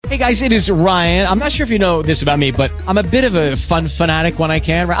Hey guys, it is Ryan. I'm not sure if you know this about me, but I'm a bit of a fun fanatic when I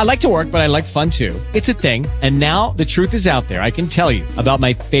can. I like to work, but I like fun too. It's a thing. And now the truth is out there. I can tell you about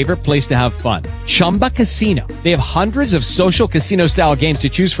my favorite place to have fun. Chumba Casino. They have hundreds of social casino style games to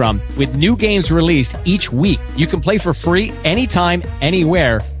choose from with new games released each week. You can play for free anytime,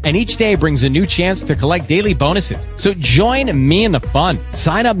 anywhere. And each day brings a new chance to collect daily bonuses. So join me in the fun.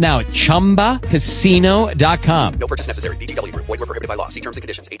 Sign up now at ChumbaCasino.com. No purchase necessary. VGW Group. Void where prohibited by law. See terms and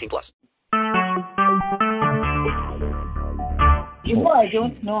conditions. 18+. I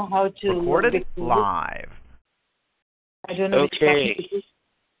don't know how to... Recorded live. I don't know. Okay.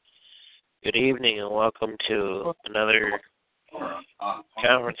 Good evening and welcome to another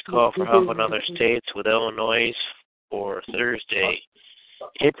conference call for Help in Other States with Illinois for Thursday,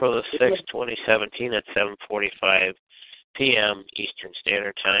 April the 6th, 2017 at 7:45 p.m. Eastern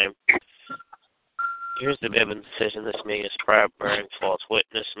Standard Time. Here's the Bibbins decision. This meeting is prior bearing false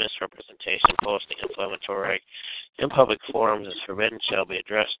witness, misrepresentation, posting inflammatory in public forums is forbidden, shall be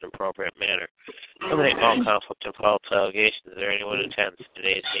addressed in appropriate manner. Eliminate all conflict and false allegations. Is there anyone attends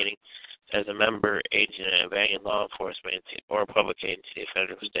today's meeting as a member, agent, and abandoned law enforcement agency or public agency,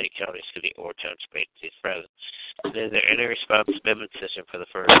 federal, state, county, city, or township agencies present? And is there any response to Bibbins decision for the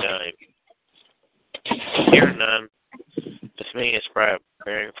first time? Here none. This meeting is prior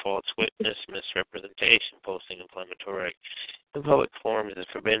bearing false witness, misrepresentation, posting inflammatory in public forums is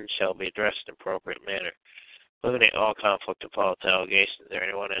forbidden, shall be addressed in appropriate manner. Eliminate all conflict and false allegations. Is there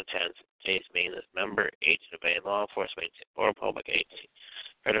anyone who attends today's meeting as member, agent, obeying law enforcement agency, or public agency,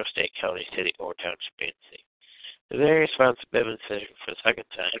 federal, state, county, city, or township agency? Is there any response to Bibbins decision for the second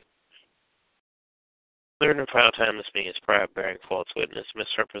time? Third and final time, this meeting is prior bearing false witness,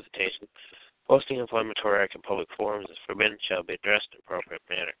 misrepresentation, posting inflammatory in public forums is forbidden, shall be addressed in appropriate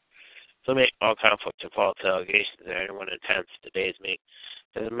manner. Eliminate all conflict and false allegations. Is there anyone who attends today's meeting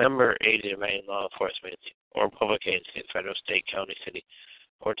as a member, agent, obeying law enforcement agency, or public agency, federal, state, county, city,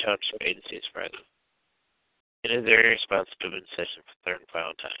 or township agencies present? And is there any response to the decision for third and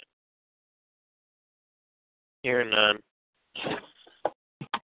final time? Here none.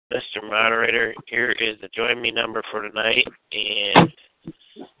 Mr. Moderator, here is the join me number for tonight, and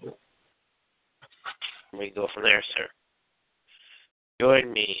we go from there, sir.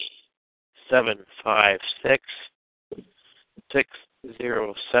 Join me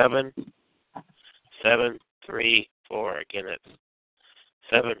 756-607-734. Again, it's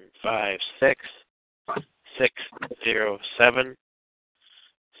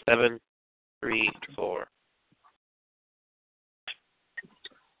 756-607-734.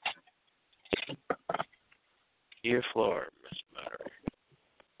 Your floor, Mr. Moderator.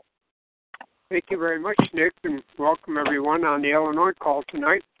 Thank you very much, Nick, and welcome everyone on the Illinois call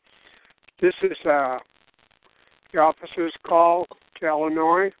tonight. This is the officer's call to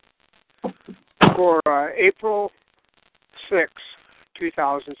Illinois for April 6,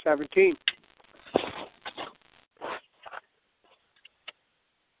 2017.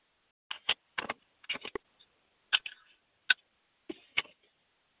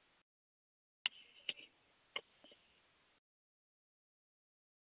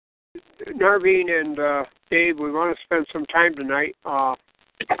 Narveen and Dave, we want to spend some time tonight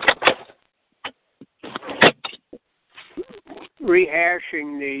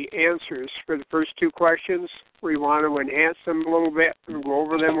rehashing the answers for the first two questions. We want to enhance them a little bit and go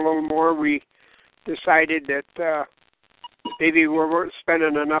over them a little more. We decided that maybe we weren't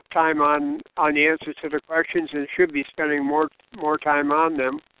spending enough time on the answers to the questions and should be spending more time on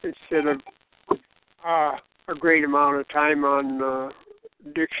them instead of a great amount of time on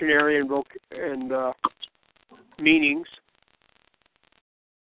dictionary and meanings.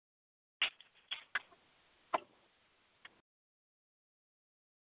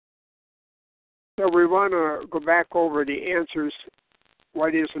 So we want to go back over the answers.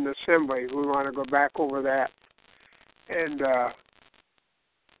 What is an assembly? We want to go back over that. And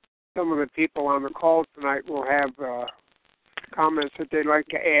some of the people on the call tonight will have comments that they'd like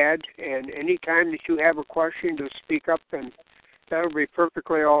to add. And any time that you have a question, to speak up, and that'll be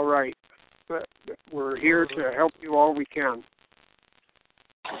perfectly all right. But we're here to help you all we can.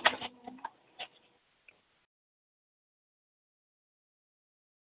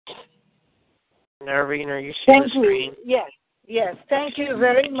 Narveen, are you seeing the screen? Yes. Thank you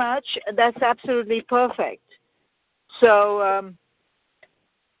very much. That's absolutely perfect. So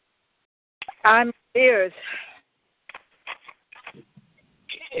I'm ears.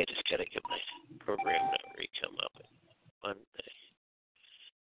 Okay, I just got to get my program memory come up. One day.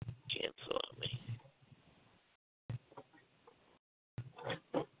 Cancel on me.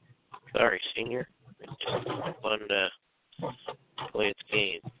 Sorry, senior. Just wanted to play its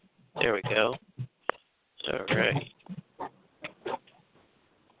game. There we go. All right.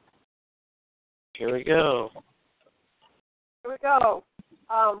 Here we go. Here we go.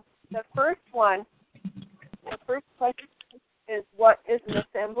 The first one, the first question is, what is an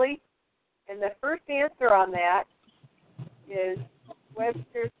assembly? And the first answer on that is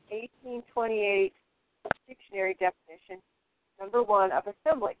Webster's 1828 dictionary definition, number 1 of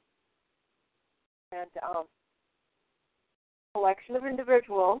assembly. And collection of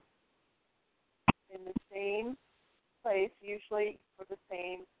individuals in the same place, usually for the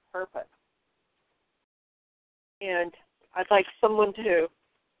same purpose. And I'd like someone to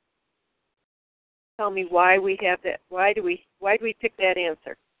tell me why we have that. Why do we pick that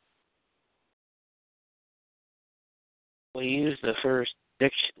answer? We use the first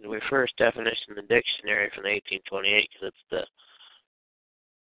definition in the dictionary from 1828 because it's the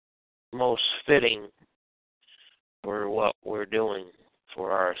most fitting for what we're doing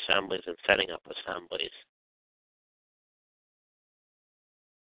for our assemblies and setting up assemblies.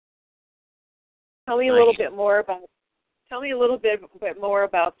 Tell me a little bit more about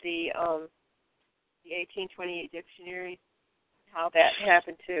the 1828 dictionary, how that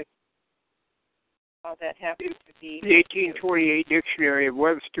happened to be. The 1828 dictionary of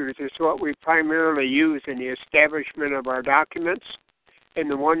Webster's is what we primarily use in the establishment of our documents, and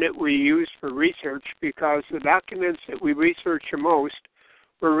the one that we use for research, because the documents that we research the most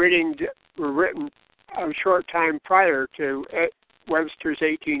were written a short time prior to Webster's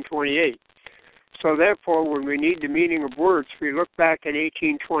 1828. So therefore, when we need the meaning of words, we look back at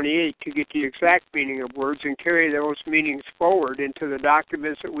 1828 to get the exact meaning of words and carry those meanings forward into the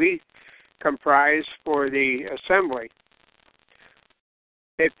documents that we comprise for the assembly.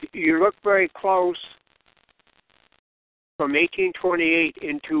 If you look very close from 1828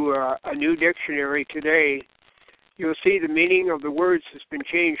 into a new dictionary today, you'll see the meaning of the words has been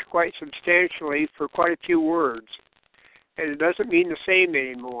changed quite substantially for quite a few words. And it doesn't mean the same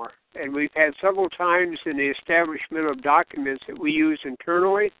anymore. And we've had several times in the establishment of documents that we use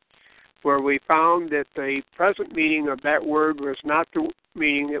internally where we found that the present meaning of that word was not the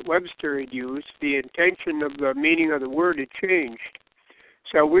meaning that Webster had used. The intention of the meaning of the word had changed.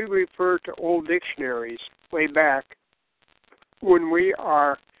 So we refer to old dictionaries way back when we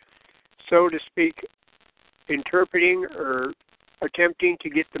are, so to speak, interpreting or attempting to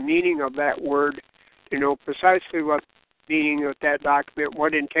get the meaning of that word, to know precisely what meaning of that document,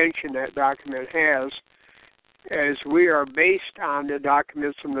 what intention that document has, as we are based on the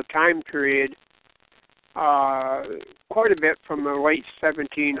documents from the time period quite a bit from the late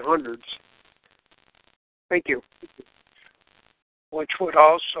 1700s. Thank you. Which would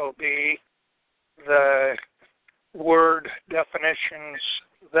also be the word definitions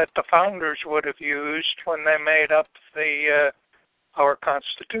that the founders would have used when they made up our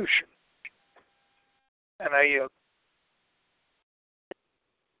Constitution. And I yield.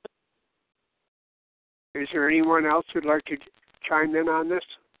 Is there anyone else who'd like to chime in on this,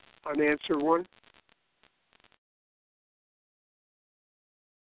 on answer 1?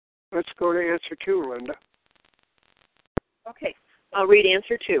 Let's go to answer 2, Linda. Okay, I'll read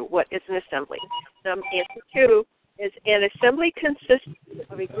answer 2. What is an assembly? Answer 2 is, an assembly consists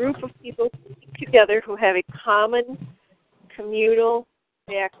of a group of people together who have a common communal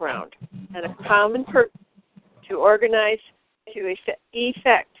background and a common purpose to organize to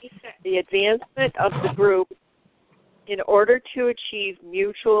effect the advancement of the group in order to achieve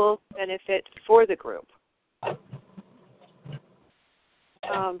mutual benefit for the group.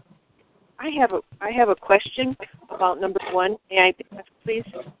 I have a question about number 1. May I ask, please?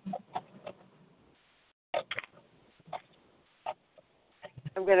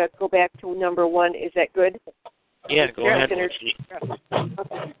 I'm going to go back to number 1. Is that good? Yeah, go ahead.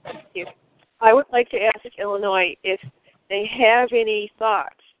 Okay, thank you. I would like to ask Illinois if they have any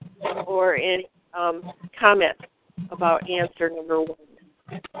thoughts or any comments about answer number 1.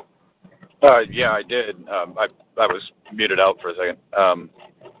 Yeah, I did. I was muted out for a second.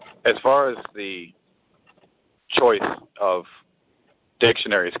 As far as the choice of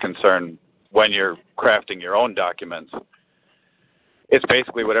dictionary is concerned, when you're crafting your own documents, it's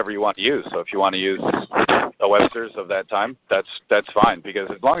basically whatever you want to use. So if you want to use a Webster's of that time, that's fine, because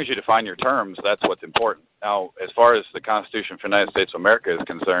as long as you define your terms, that's what's important. Now, as far as the Constitution for the United States of America is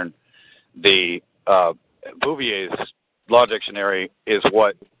concerned, the Bouvier's Law Dictionary is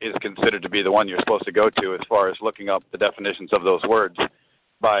what is considered to be the one you're supposed to go to as far as looking up the definitions of those words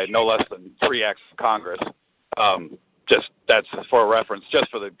by no less than 3 acts of Congress. That's for reference, just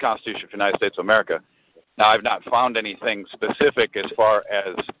for the Constitution for the United States of America. Now, I've not found anything specific as far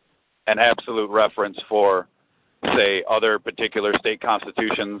as an absolute reference for, say, other particular state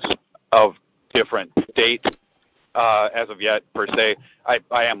constitutions. of different dates as of yet, per se.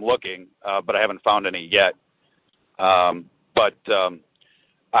 I am looking, but I haven't found any yet. I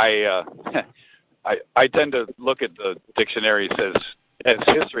tend to look at the dictionaries as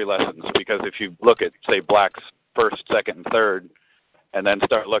history lessons, because if you look at, say, Black's first, second, and third, and then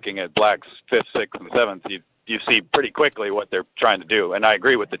start looking at Black's fifth, sixth, and seventh, you see pretty quickly what they're trying to do. And I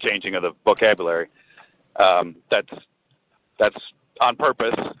agree with the changing of the vocabulary. That's on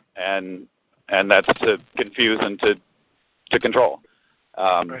purpose, and that's to confuse and to control.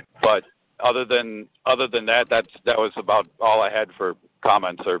 Right. But other than that, that was about all I had for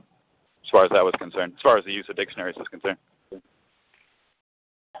comments, or as far as that was concerned, as far as the use of dictionaries is concerned.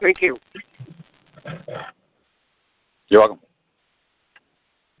 Thank you. You're welcome.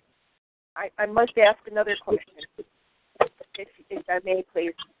 I must ask another question, if I may,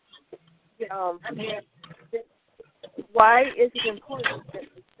 please. Why is it important that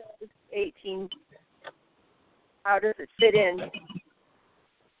it says 18? How does it fit in?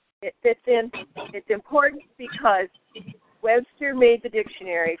 It fits in. It's important because Webster made the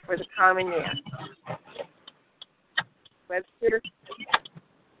dictionary for the common man. Webster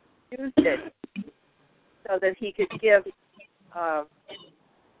used it so that he could give,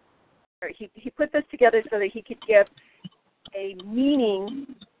 he put this together so that he could give a meaning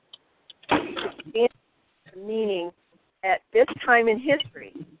at this time in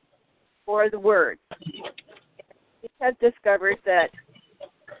history for the word. He has discovered that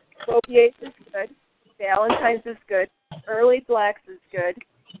Bobier's is good, Valentine's is good, Early Black's is good.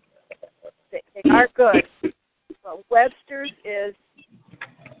 They are good, but Webster's is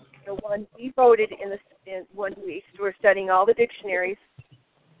the one we voted when we were studying all the dictionaries.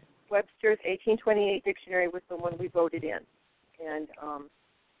 Webster's 1828 dictionary was the one we voted in, and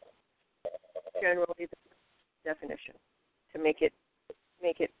generally the definition to make it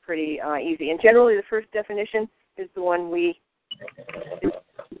pretty easy. And generally, the first definition is the one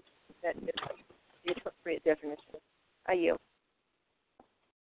that is the appropriate definition. I yield.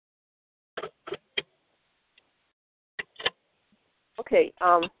 Okay.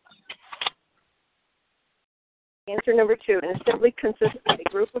 Answer number 2. An assembly consists of a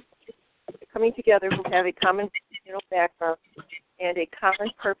group of people coming together who have a common background and a common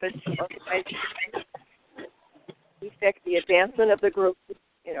purpose to organize effect the advancement of the group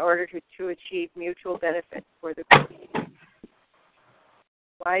in order to achieve mutual benefit for the group.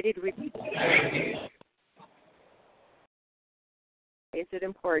 Why did we? Is it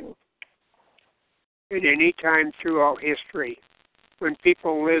important? At any time throughout history, when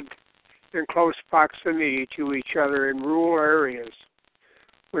people lived in close proximity to each other in rural areas,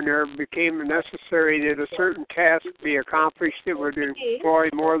 when there became necessary that a certain task be accomplished that would employ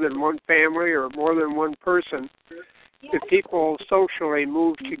more than one family or more than one person, the people socially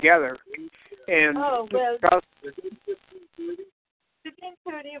moved together and discussed. You've been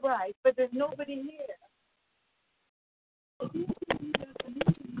pretty right, but there's nobody here.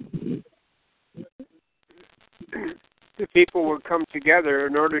 The people would come together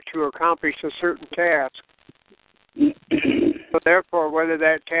in order to accomplish a certain task. So therefore, whether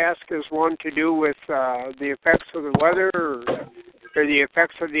that task is one to do with the effects of the weather or the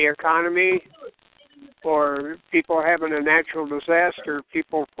effects of the economy, or people having a natural disaster,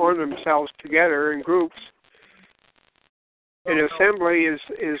 people form themselves together in groups. An assembly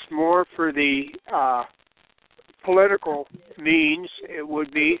is more for the political means, it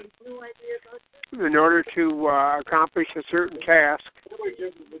would be, in order to accomplish a certain task.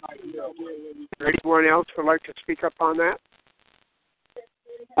 Anyone else would like to speak up on that?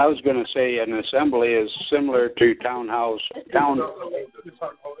 I was going to say an assembly is similar to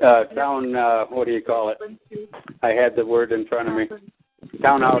what do you call it? I had the word in front of me.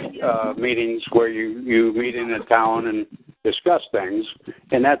 Townhouse meetings where you meet in a town and discuss things,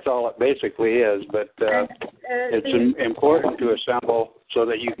 and that's all it basically is. But it's important to assemble so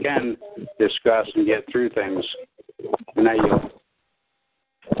that you can discuss and get through things. And I yield.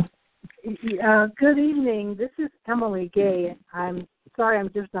 Good evening. This is Emily Gay. I'm sorry I'm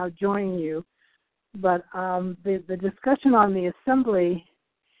just now joining you, but the discussion on the assembly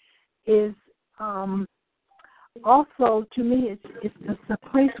is also, to me, it's a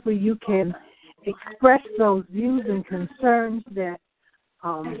place where you can express those views and concerns that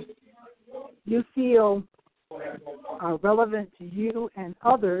you feel are relevant to you and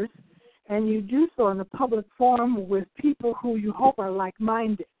others, and you do so in a public forum with people who you hope are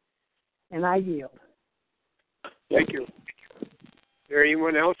like-minded. And I yield. Thank you. Is there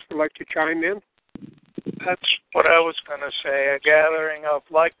anyone else who would like to chime in? That's what I was going to say, a gathering of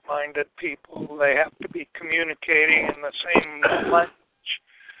like-minded people. They have to be communicating in the same language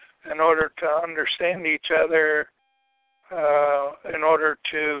in order to understand each other, in order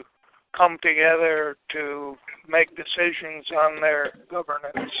to come together to make decisions on their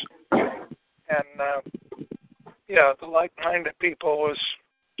governance. And, the like-minded people was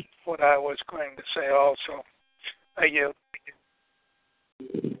what I was going to say also. I yield.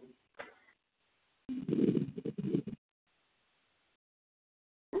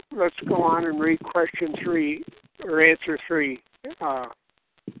 Let's go on and read question 3, or answer 3,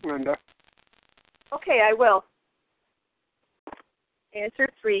 Linda. Okay, I will. Answer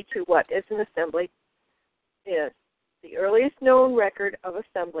 3 to what is an assembly is the earliest known record of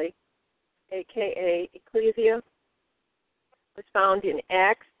assembly, a.k.a. ecclesia, was found in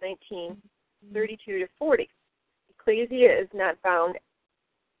Acts 19:32-40. Ecclesia is not bound,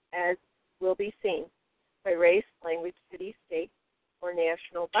 as will be seen, by race, language, city, state, or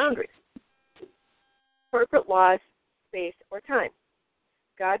national boundaries, corporate laws, space, or time.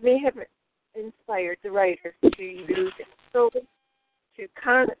 God may have inspired the writer to use it solely to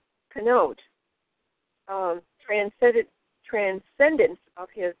connote transcendence of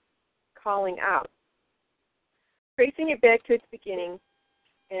his calling out, tracing it back to its beginning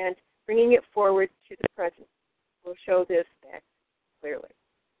and bringing it forward to the present. We'll show this back clearly.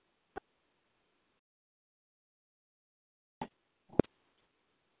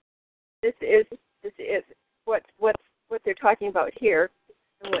 This is what they're talking about here,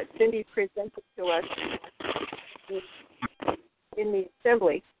 and what Cindy presented to us in the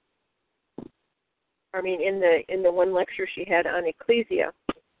assembly. I mean, in the one lecture she had on ecclesia,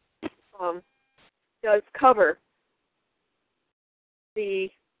 does cover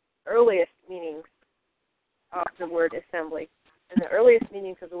the earliest meanings of the word assembly. And the earliest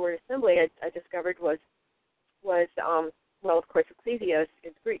meanings of the word assembly I discovered was of course, ecclesia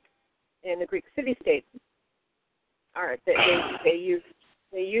is Greek. And the Greek city-states they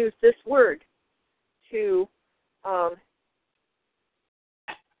use this word to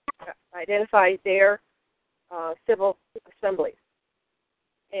identify their civil assemblies.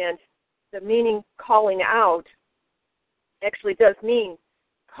 And the meaning calling out actually does mean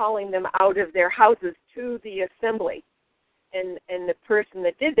calling them out of their houses to the assembly. And the person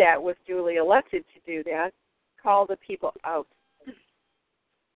that did that was duly elected to do that, call the people out of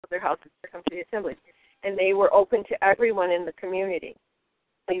their houses to come to the assembly. And they were open to everyone in the community.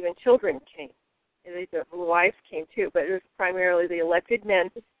 Even children came. And the wives came too, but it was primarily the elected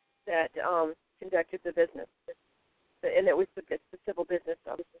men that conducted the business. And it was the civil business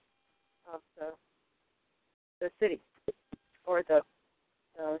of the city or the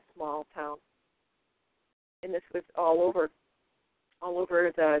small town. And this was all over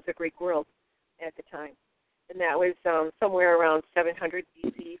the Greek world at the time. And that was somewhere around 700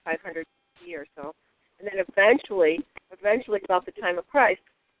 BC, 500 BC or so. And then eventually about the time of Christ,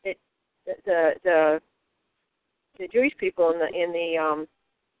 the Jewish people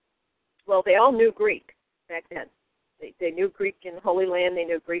they all knew Greek back then. They knew Greek in the Holy Land. They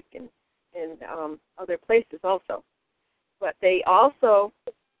knew Greek in other places also. But they also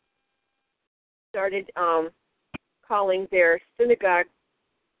started calling their synagogue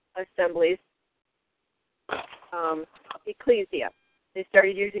assemblies ecclesia. They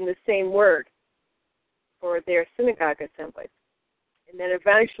started using the same word for their synagogue assemblies. And then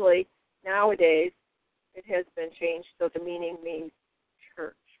eventually, nowadays, it has been changed so the meaning means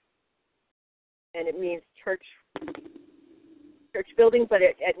church. And it means church building, but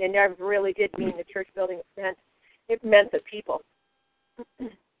it never really did mean the church building. It meant the people.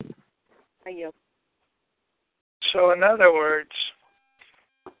 I yield. So in other words,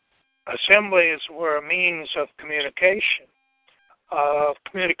 assemblies were a means of communication, of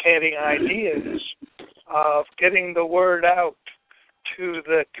communicating ideas, of getting the word out to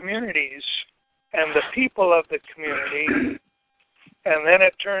the communities and the people of the community. And then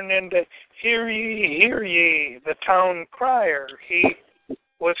it turned into, hear ye, the town crier. He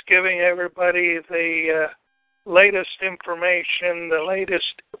was giving everybody the latest information, the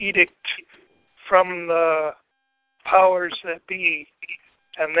latest edict from the powers that be.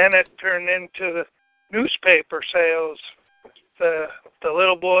 And then it turned into the newspaper sales, the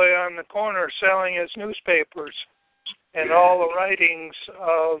little boy on the corner selling his newspapers, and all the writings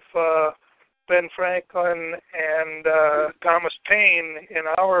of Ben Franklin and Thomas Paine in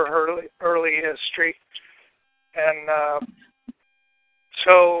our early history. And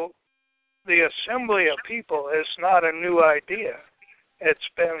so the assembly of people is not a new idea. It's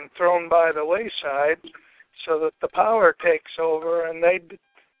been thrown by the wayside so that the power takes over, and they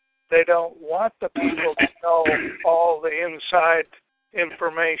don't want the people to know all the inside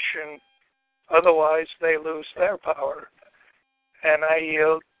information. Otherwise, they lose their power. And I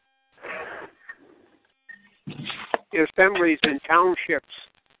yield. The assemblies in townships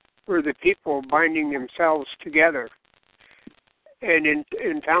were the people binding themselves together. And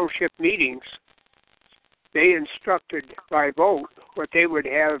in township meetings, they instructed by vote what they would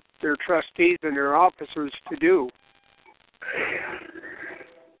have their trustees and their officers to do.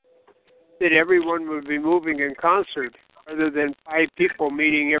 That everyone would be moving in concert, rather than 5 people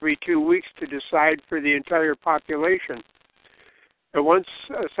meeting every 2 weeks to decide for the entire population. But once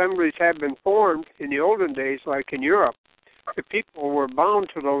assemblies had been formed in the olden days, like in Europe, the people were bound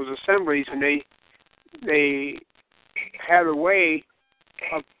to those assemblies, and they had a way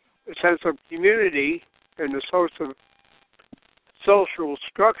of a sense of community and a social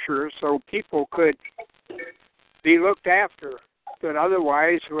structure, so people could be looked after. But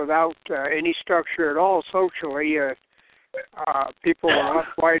otherwise, without any structure at all socially, people were left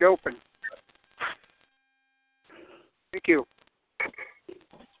wide open. Thank you.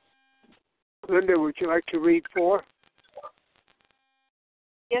 Linda, would you like to read 4?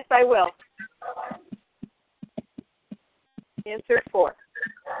 Yes, I will. Answer 4.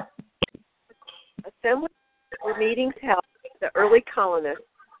 Assemblies were meetings held by the early colonists,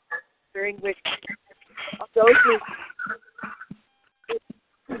 during which of those meetings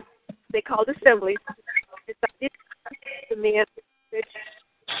they called assemblies, decided the manner in which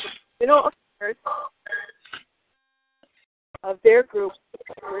the internal affairs of their group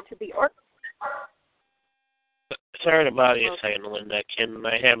were to be organized. Sorry to bother you a second, Linda. Can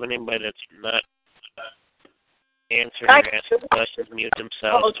I have anybody that's not answering or asking questions mute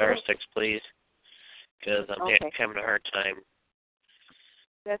themselves? Star 6, please. Because I'm having a hard time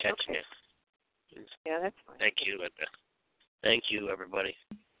catching it. Yeah, that's fine. Thank you, Linda. Thank you, everybody.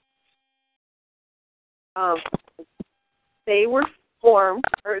 They were formed,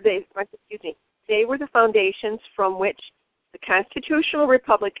 they were the foundations from which the constitutional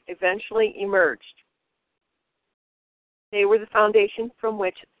republic eventually emerged. They were the foundation from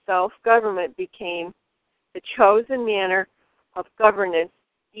which self-government became the chosen manner of governance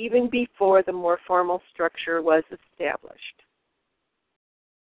even before the more formal structure was established.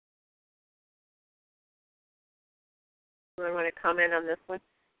 I want to comment on this one.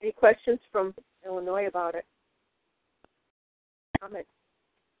 Any questions from Illinois about it? Comment.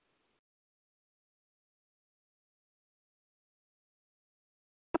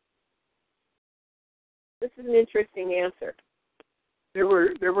 This is an interesting answer. There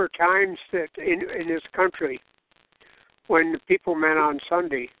were times that in this country when the people met on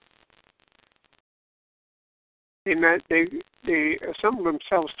Sunday, they assembled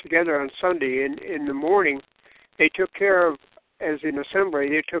themselves together on Sunday. In the morning, they took care of, as an assembly,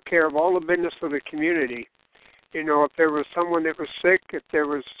 they took care of all the business of the community. You know, if there was someone that was sick, if there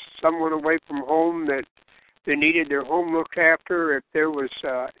was someone away from home that they needed their home looked after, if there was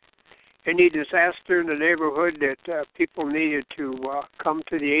any disaster in the neighborhood that people needed to come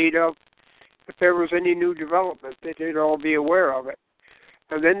to the aid of, if there was any new development, they'd all be aware of it.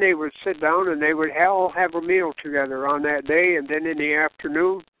 And then they would sit down and they would all have a meal together on that day, and then in the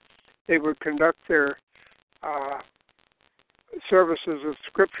afternoon they would conduct their services of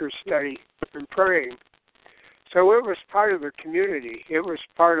scripture study and praying. So it was part of the community. It was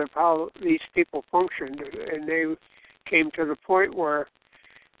part of how these people functioned, and they came to the point where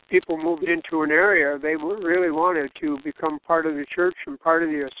people moved into an area they really wanted to become part of the church and part of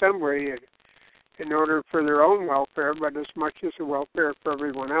the assembly in order for their own welfare, but as much as the welfare for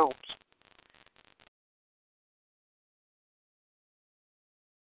everyone else.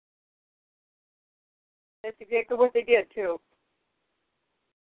 That's exactly what they did, too.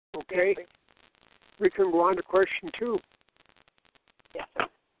 Okay. Exactly. We can go on to question 2. Yes.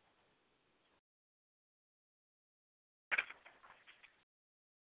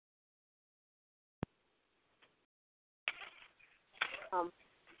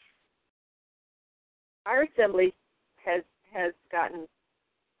 Our assembly has gotten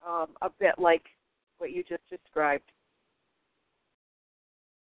a bit like what you just described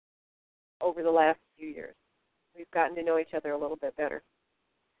over the last few years. We've gotten to know each other a little bit better.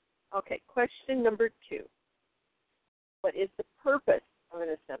 Okay, question number 2. What is the purpose of an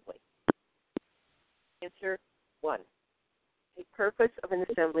assembly? Answer 1. The purpose of an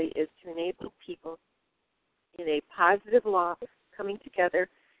assembly is to enable people in a positive law coming together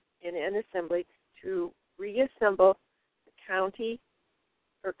in an assembly to reassemble the county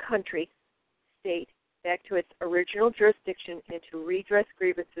or country, state, back to its original jurisdiction and to redress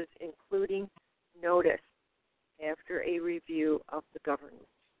grievances, including notice after a review of the government.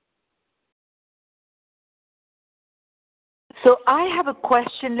 So I have a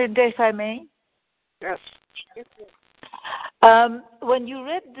question, Linda, if I may. Yes. When you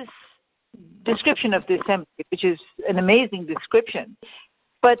read this description of the assembly, which is an amazing description.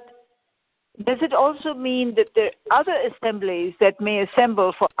 But does it also mean that there are other assemblies that may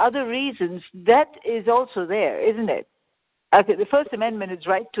assemble for other reasons? That is also there, isn't it? Okay, the First Amendment is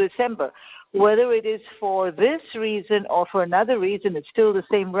right to assemble. Whether it is for this reason or for another reason, it's still the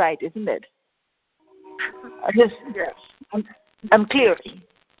same right, isn't it? Yes. I'm clear.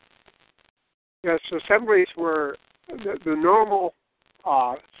 Yes, assemblies were the normal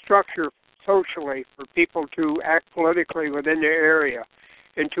structure socially for people to act politically within their area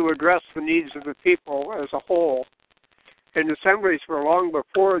and to address the needs of the people as a whole. And assemblies were long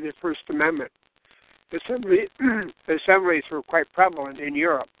before the First Amendment. Assemblies were quite prevalent in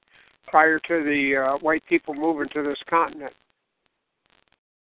Europe prior to the white people moving to this continent.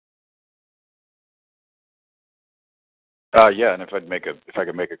 Yeah, and if I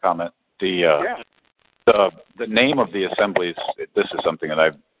could make a comment, the name of the assemblies. This is something that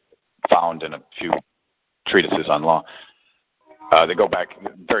I've found in a few treatises on law. They go back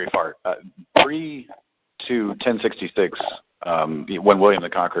very far, pre to 1066, when William the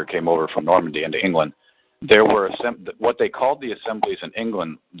Conqueror came over from Normandy into England. There were what they called the assemblies in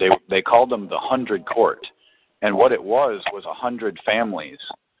England. They called them the 100 Court, and what it was 100 families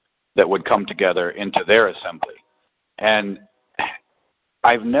that would come together into their assembly. And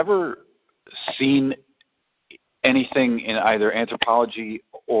I've never seen anything in either anthropology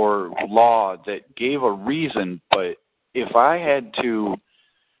or law that gave a reason, but if I had to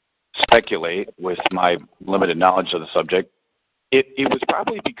speculate with my limited knowledge of the subject, it was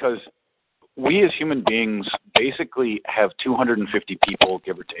probably because we as human beings basically have 250 people,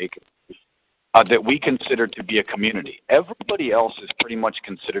 give or take, that we consider to be a community. Everybody else is pretty much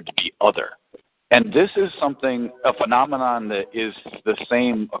considered to be other. And this is a phenomenon that is the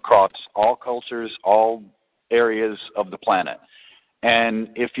same across all cultures, all areas of the planet. And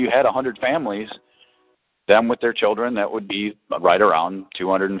if you had 100 families, them with their children, that would be right around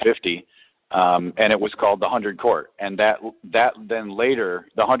 250. And it was called the 100 Court. And that then later,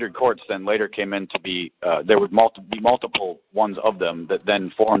 the 100 Courts then later came in to be, there would be multiple ones of them that then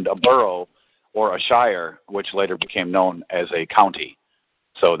formed a borough or a shire, which later became known as a county.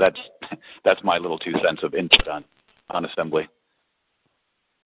 So that's my little 2 cents of input on assembly.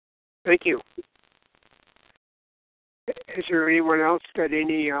 Thank you. Is there anyone else got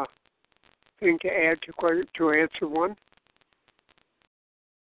any thing to add to answer one?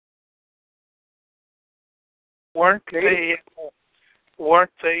 Weren't the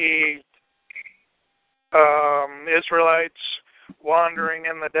Israelites wandering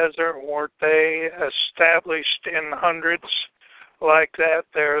in the desert? Weren't they established in hundreds like that?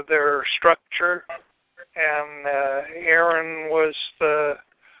 Their structure, and Aaron was the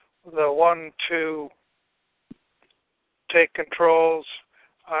one to take controls.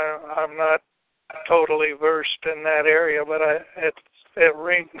 I'm not totally versed in that area, but it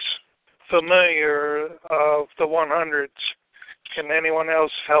rings familiar of the 100s. Can anyone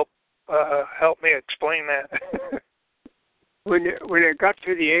else help me explain that? When it got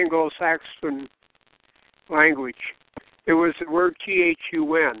to the Anglo-Saxon language, it was the word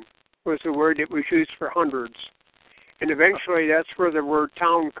THUN was the word that was used for hundreds. And eventually that's where the word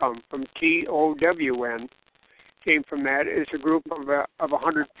town come from. TOWN came from that. It's a group of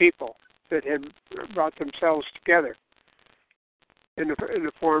 100 people that had brought themselves together and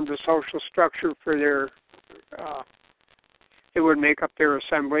formed a social structure for their, it would make up their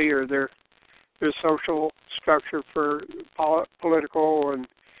assembly or their social structure for political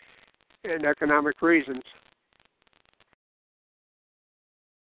and economic reasons.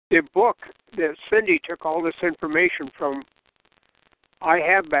 The book that Cindy took all this information from, I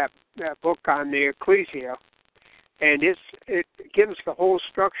have that book on the Ecclesia, and it gives the whole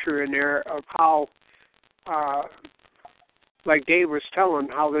structure in there of how, like Dave was telling,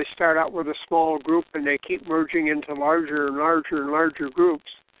 how they start out with a small group and they keep merging into larger and larger and larger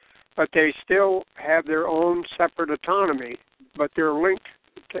groups, but they still have their own separate autonomy, but they're linked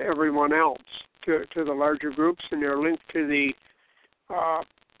to everyone else, to the larger groups, and they're linked to the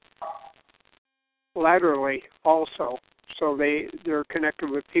laterally also, so they're connected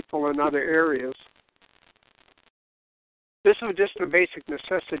with people in other areas. This was just a basic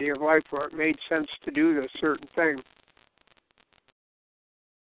necessity of life where it made sense to do this certain thing.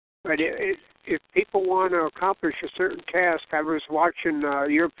 But if people want to accomplish a certain task, I was watching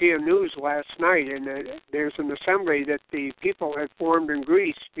European news last night, and there's an assembly that the people had formed in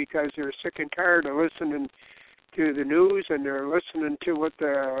Greece because they're sick and tired of listening to the news, and they're listening to what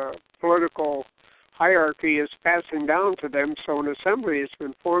the political hierarchy is passing down to them. So an assembly has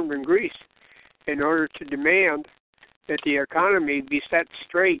been formed in Greece in order to demand that the economy be set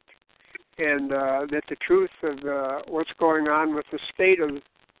straight and that the truth of what's going on with the state of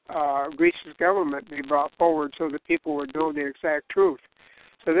Greece's government be brought forward so that people would know the exact truth.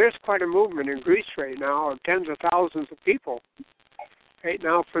 So there's quite a movement in Greece right now of tens of thousands of people right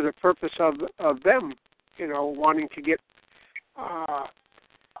now for the purpose of them, wanting to get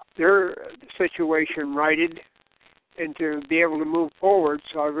their situation righted and to be able to move forward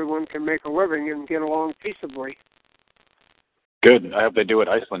so everyone can make a living and get along peaceably. Good. I hope they do what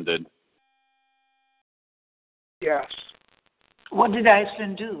Iceland did. Yes. What did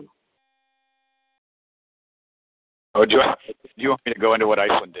Iceland do? Oh, do you want me to go into what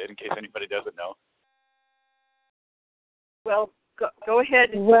Iceland did in case anybody doesn't know? Well, go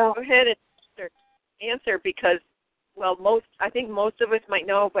ahead. Go ahead and answer because, I think most of us might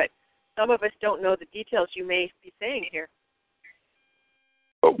know, but some of us don't know the details you may be saying here.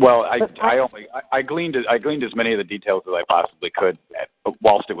 Well, I gleaned as many of the details as I possibly could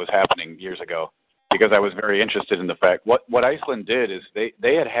whilst it was happening years ago, because I was very interested in the fact what Iceland did is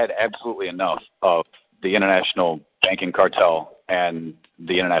they had absolutely enough of the international banking cartel and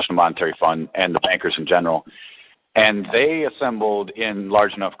the International Monetary Fund and the bankers in general, and they assembled in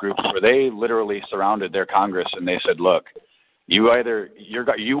large enough groups where they literally surrounded their Congress and they said, "Look, you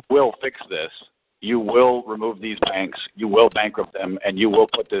will fix this. You will remove these banks, you will bankrupt them, and you will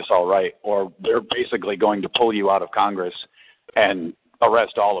put this all right, or we're basically going to pull you out of Congress and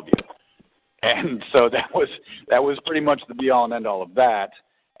arrest all of you." And so that was pretty much the be-all and end-all of that.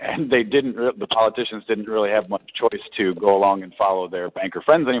 And the politicians didn't really have much choice to go along and follow their banker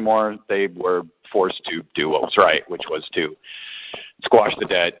friends anymore. They were forced to do what was right, which was to squash the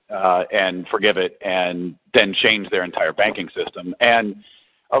debt and forgive it, and then change their entire banking system. And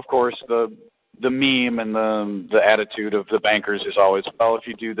of course, the meme and the attitude of the bankers is always, well, if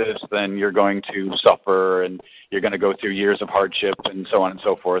you do this, then you're going to suffer and you're going to go through years of hardship and so on and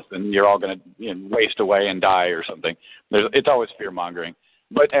so forth, and you're all going to waste away and die or something. It's always fear-mongering.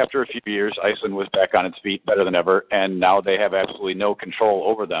 But after a few years, Iceland was back on its feet better than ever, and now they have absolutely no control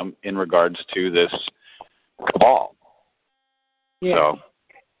over them in regards to this cabal. Yeah. So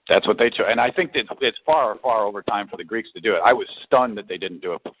that's what they chose. And I think that it's far, far over time for the Greeks to do it. I was stunned that they didn't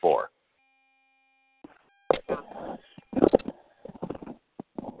do it before.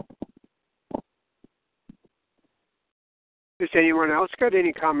 Does anyone else got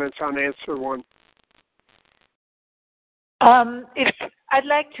any comments on answer one? I'd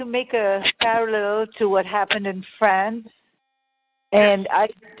like to make a parallel to what happened in France, and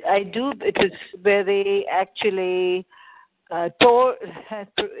I do. It is where they actually tore.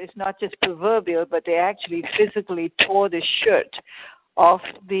 It's not just proverbial, but they actually physically tore the shirt off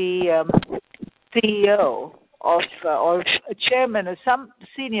the CEO of or a chairman of some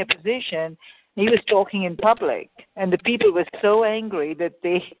senior position. He was talking in public, and the people were so angry that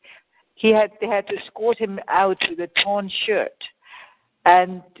they had to escort him out with a torn shirt.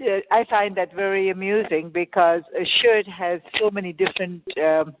 And I find that very amusing because a shirt has so many different,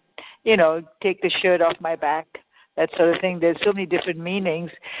 take the shirt off my back, that sort of thing. There's so many different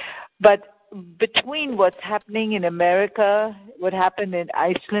meanings. But between what's happening in America, what happened in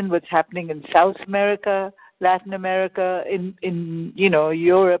Iceland, what's happening in South America, Latin America, in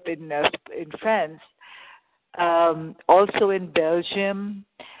Europe, in France, also in Belgium,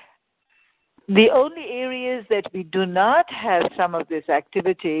 the only areas that we do not have some of this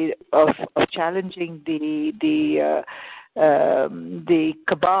activity of challenging the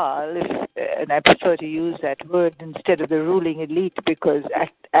cabal, and I prefer to use that word instead of the ruling elite, because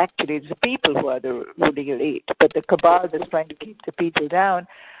actually it's the people who are the ruling elite, but the cabal that's trying to keep the people down.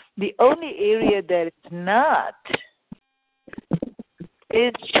 The only area that it's not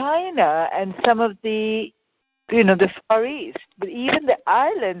is China and some of the Far East. But even the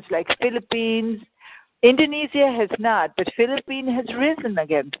islands like Philippines, Indonesia has not, but Philippines has risen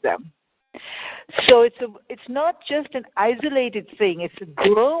against them. So it's not just an isolated thing. It's a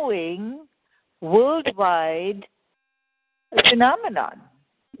growing worldwide phenomenon.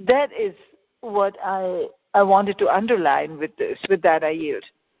 That is what I wanted to underline with this. With that, I yield.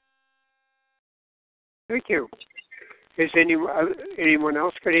 Thank you. Is anyone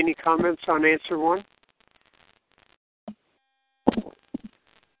else got any comments on answer one?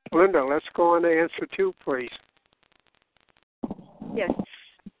 Linda, let's go on to answer two, please. Yes.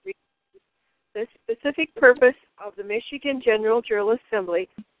 The specific purpose of the Michigan General Assembly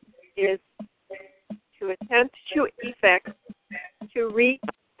is to attempt to effect, to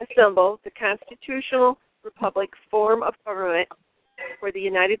reassemble the constitutional republic form of government for the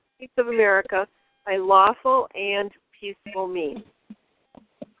United States of America by lawful and peaceful means.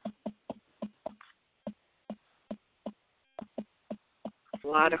 A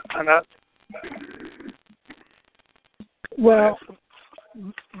lot of Well,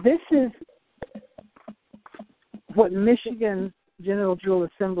 this is what Michigan General General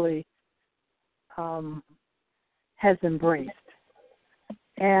Assembly has embraced.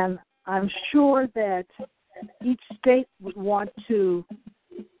 And I'm sure that each state would want to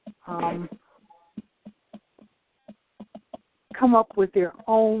come up with their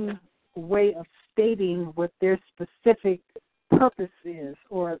own way of stating what their specific purpose is,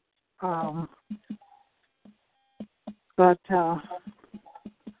 or but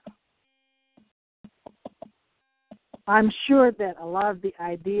I'm sure that a lot of the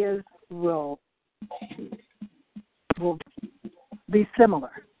ideas will be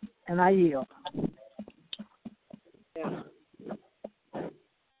similar, and I yield. Yeah.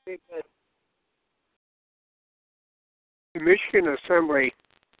 Very good. The Michigan Assembly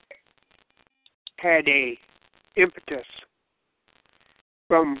had a impetus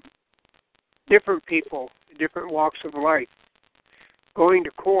from different people, different walks of life, going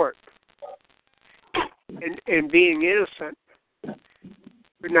to court and being innocent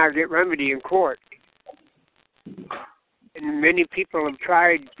would not get remedy in court. And many people have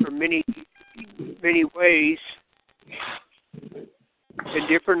tried for many ways in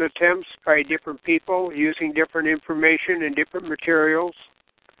different attempts by different people using different information and different materials,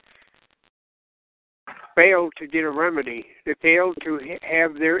 failed to get a remedy. They failed to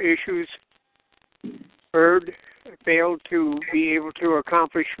have their issues heard, failed to be able to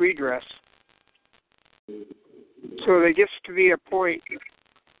accomplish redress. So there gets to be a point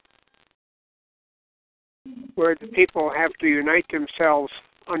where the people have to unite themselves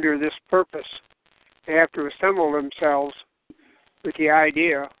under this purpose. They have to assemble themselves with the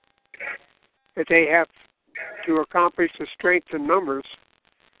idea that they have to accomplish the strength in numbers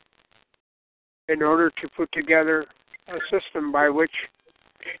in order to put together a system by which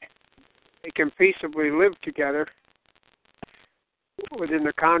they can peaceably live together within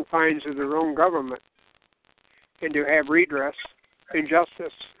the confines of their own government, and to have redress and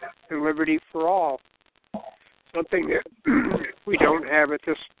justice and liberty for all. Something that we don't have at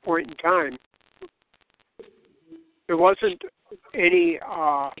this point in time. There wasn't any,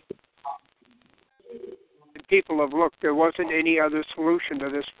 people have looked, there wasn't any other solution to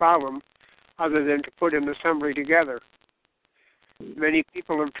this problem other than to put an assembly together. Many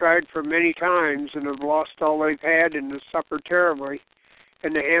people have tried for many times and have lost all they've had and have suffered terribly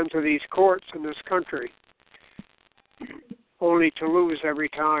in the hands of these courts in this country, only to lose every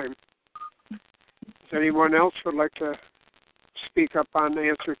time. Does anyone else would like to speak up on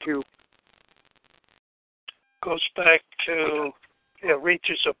answer 2? Goes back to, it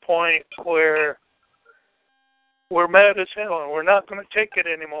reaches a point where we're mad as hell and we're not going to take it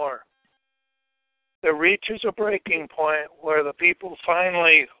anymore. There reaches a breaking point where the people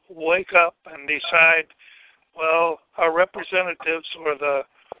finally wake up and decide, well, our representatives or the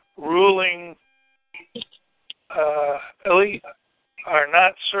ruling elite are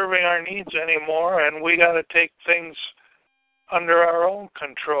not serving our needs anymore, and we got to take things under our own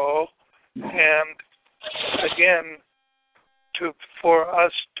control. And again, for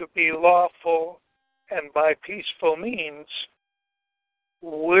us to be lawful and by peaceful means,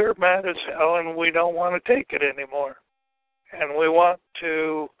 we're mad as hell and we don't want to take it anymore. And we want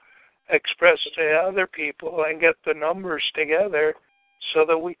to express to other people and get the numbers together so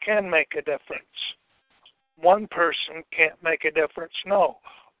that we can make a difference. One person can't make a difference, no.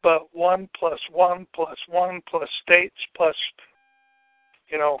 But 1 plus 1 plus 1 plus states plus,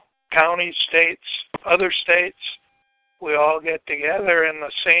 counties, states, other states, we all get together in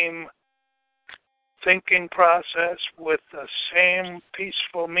the same thinking process with the same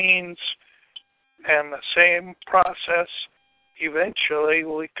peaceful means and the same process. Eventually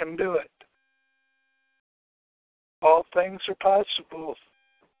we can do it. All things are possible.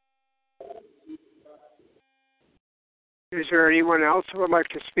 Is there anyone else who would like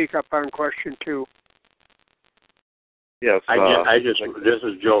to speak up on question 2? Yes. This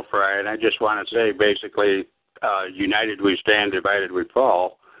is Joe Fry, and I just want to say, basically, united we stand, divided we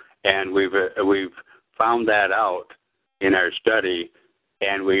fall, and we've found that out in our study,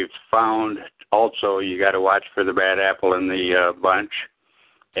 and we've found also you got to watch for the bad apple in the bunch,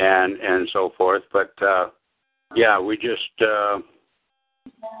 and so forth. But we just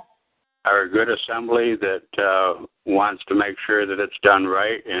are a good assembly that wants to make sure that it's done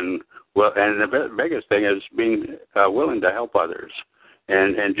right, and the biggest thing is being willing to help others,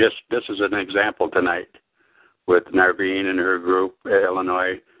 and just this is an example tonight with Narveen and her group,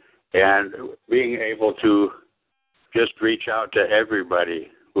 Illinois, and being able to just reach out to everybody.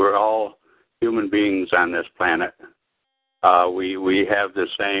 We're all human beings on this planet, We have the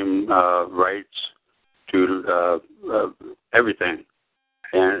same rights to everything,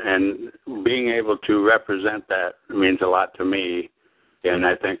 and being able to represent that means a lot to me, and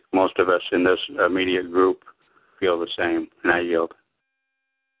I think most of us in this immediate group feel the same, and I yield.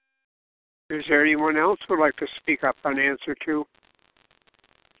 Is there anyone else who would like to speak up on answer 2?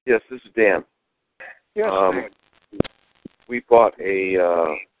 Yes, this is Dan. Yes, Dan. We fought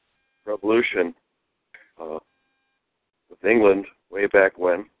a revolution with England way back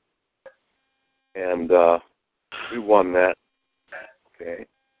when, and we won that. Okay,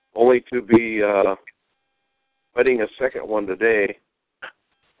 only to be fighting a second one today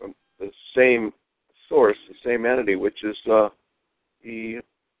from the same source, the same entity, which is the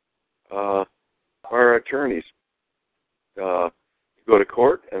our attorneys. You go to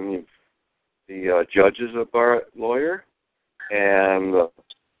court, and the judge is a bar lawyer, and the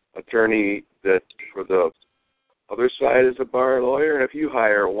attorney that for the other side is a bar lawyer. And if you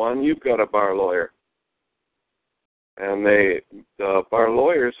hire one, you've got a bar lawyer. And the bar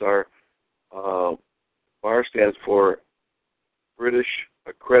lawyers are, bar stands for British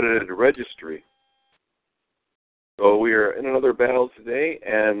Accredited Registry. So we are in another battle today,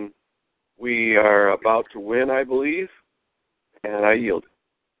 and we are about to win, I believe, and I yield.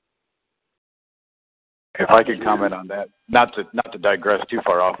 If I could comment on that, not to digress too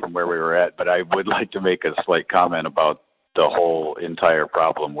far off from where we were at, but I would like to make a slight comment about the whole entire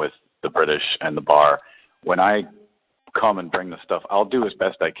problem with the British and the bar. When I come and bring the stuff, I'll do as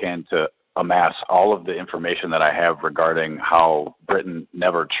best I can to amass all of the information that I have regarding how Britain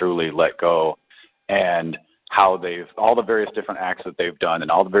never truly let go, and how they've, all the various different acts that they've done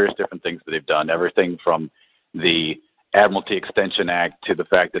and all the various different things that they've done, everything from the Admiralty Extension Act to the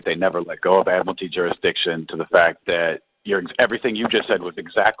fact that they never let go of Admiralty jurisdiction to the fact that everything you just said was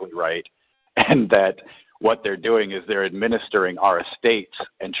exactly right, and that what they're doing is they're administering our estates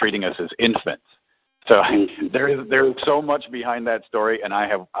and treating us as infants. So there is so much behind that story, and I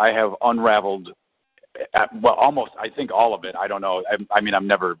have unraveled, well, almost, I think all of it. I don't know. I mean, I'm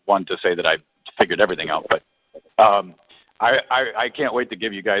never one to say that I've figured everything out, but I can't wait to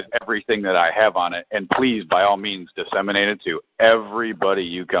give you guys everything that I have on it, and please, by all means, disseminate it to everybody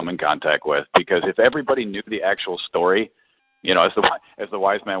you come in contact with, because if everybody knew the actual story, you know, as the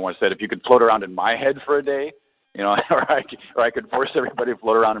wise man once said, if you could float around in my head for a day, you know, or I could force everybody to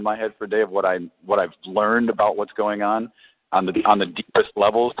float around in my head for a day of what I've learned about what's going on the deepest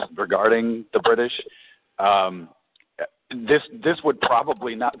levels regarding the British. This would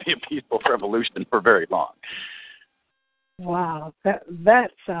probably not be a peaceful revolution for very long. Wow,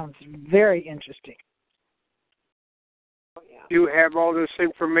 that sounds very interesting. You have all this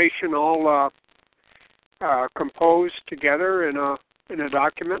information all composed together in a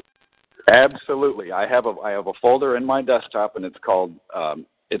document? Absolutely. I have a folder in my desktop, and it's called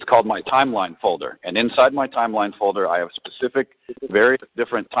my timeline folder. And inside my timeline folder, I have specific, various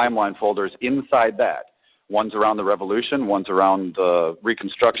different timeline folders inside that. One's around the Revolution, one's around the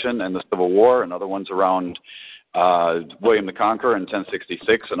Reconstruction and the Civil War, and other one's around William the Conqueror in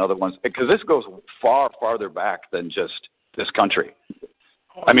 1066, and other ones, because this goes far farther back than just this country.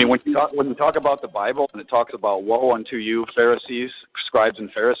 I mean, when you talk about the Bible and it talks about woe unto you, Pharisees, scribes and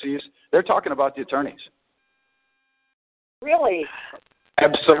Pharisees, they're talking about the attorneys. Really?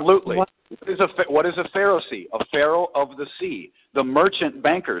 Absolutely. What is a Pharisee? A pharaoh of the sea. The merchant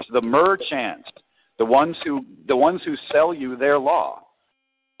bankers, the merchants, the ones who sell you their law.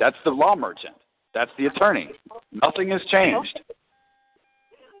 That's the law merchant. That's the attorney. Nothing has changed.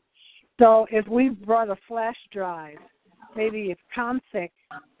 So if we brought a flash drive, maybe if ComSec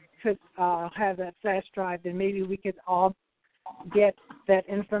could have that flash drive, then maybe we could all get that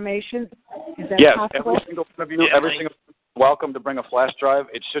information. Is that possible? Every single one of you, every single welcome to bring a flash drive.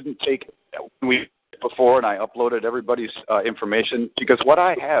 It shouldn't take before, and I uploaded everybody's information, because what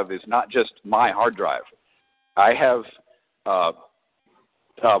I have is not just my hard drive. I have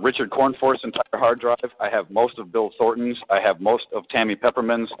Richard Cornforth's entire hard drive. I have most of Bill Thornton's. I have most of Tammy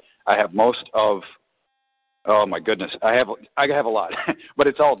Pepperman's. I have most of, oh my goodness, I have a lot, but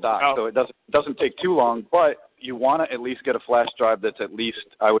it's all docked, so it doesn't take too long. But you want to at least get a flash drive that's at least,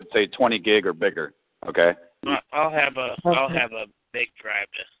 I would say, 20 gig or bigger. Okay. I'll have a big drive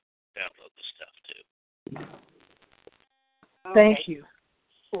to download the stuff too. Thank you.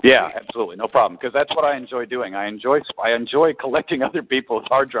 Yeah, absolutely, no problem. Because that's what I enjoy doing. I enjoy collecting other people's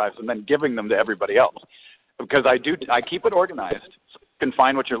hard drives and then giving them to everybody else. Because I keep it organized so you can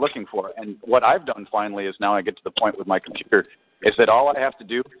find what you're looking for. And what I've done finally is now I get to the point with my computer is that all I have to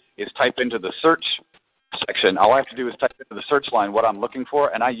do is type into the search section. All I have to do is type into the search line what I'm looking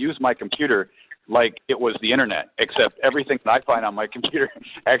for, and I use my computer like it was the internet, except everything that I find on my computer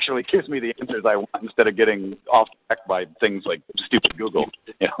actually gives me the answers I want instead of getting off track by things like stupid Google.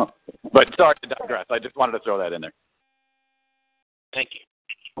 You know. But sorry to digress. I just wanted to throw that in there. Thank you.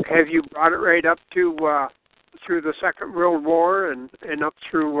 Have you brought it right up to through the Second World War and up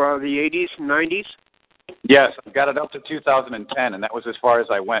through the 80s and 90s? Yes, I got it up to 2010, and that was as far as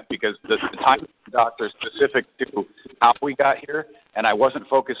I went because the time doctor is specific to how we got here, and I wasn't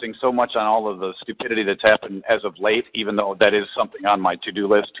focusing so much on all of the stupidity that's happened as of late, even though that is something on my to-do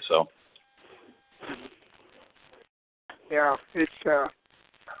list. So, yeah,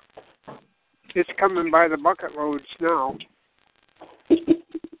 it's coming by the bucket loads now.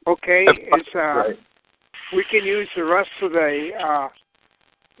 Okay, it's right. We can use the rest of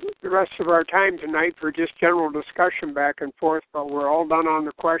our time tonight for just general discussion back and forth, but we're all done on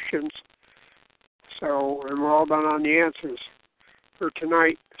the questions. So, and we're all done on the answers for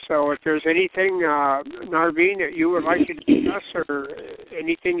tonight. So if there's anything, Narveen, that you would like to discuss or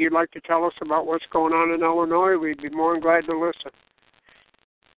anything you'd like to tell us about what's going on in Illinois, we'd be more than glad to listen.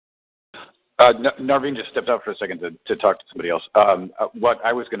 Narveen just stepped out for a second to talk to somebody else. What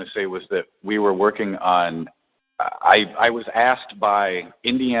I was going to say was that we were working on, I was asked by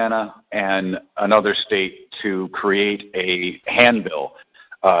Indiana and another state to create a handbill,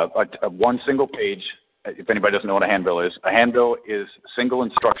 a one single page. If anybody doesn't know what a handbill is single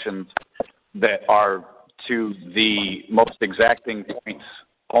instructions that are to the most exacting points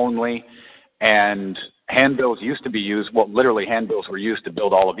only. And handbills used to be used, literally handbills were used to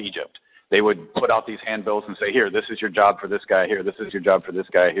build all of Egypt. They would put out these handbills and say, here, this is your job for this guy, here, this is your job for this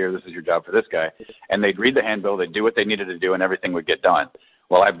guy, here, this is your job for this guy. And they'd read the handbill, they'd do what they needed to do, and everything would get done.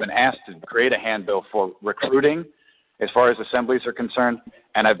 Well, I've been asked to create a handbill for recruiting as far as assemblies are concerned,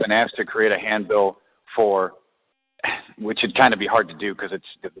 and I've been asked to create a handbill for, which would kind of be hard to do because it's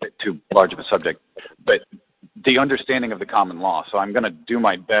a bit too large of a subject, but the understanding of the common law. So I'm going to do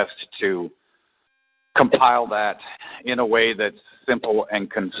my best to compile that in a way that's simple and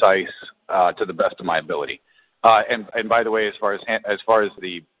concise to the best of my ability. And by the way, as far as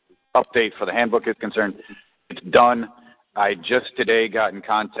the update for the handbook is concerned, it's done. I just today got in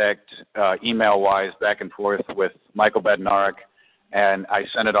contact email-wise back and forth with Michael Bednarik, and I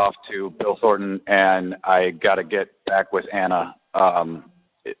sent it off to Bill Thornton, and I got to get back with Anna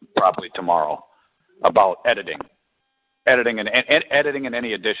probably tomorrow about editing and editing and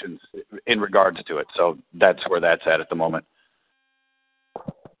any additions in regards to it. So that's where that's at the moment.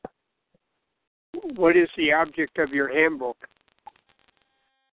 What is the object of your handbook?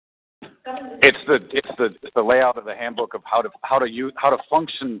 It's the layout of the handbook of how to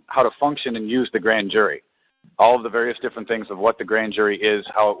function and use the grand jury. All of the various different things of what the grand jury is,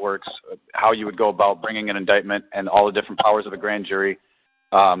 how it works, how you would go about bringing an indictment, and all the different powers of the grand jury.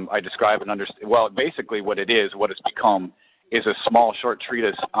 I describe and understand. Well, basically, what it's become, is a small, short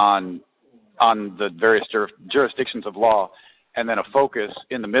treatise on the various jurisdictions of law, and then a focus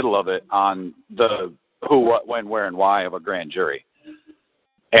in the middle of it on the who, what, when, where, and why of a grand jury.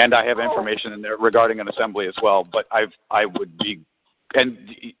 And I have information in there regarding an assembly as well. But I would be, and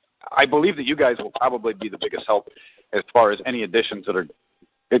I believe that you guys will probably be the biggest help as far as any additions that are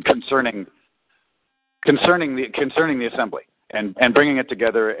concerning the assembly and bringing it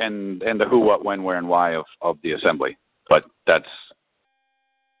together and the who, what, when, where, and why of the assembly. But that's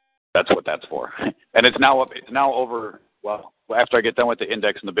what that's for. And it's now over. Well, after I get done with the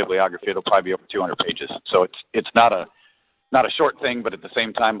index and the bibliography, it'll probably be over 200 pages. So it's not a short thing, but at the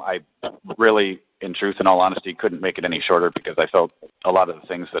same time, I really, in truth and all honesty, couldn't make it any shorter because I felt a lot of the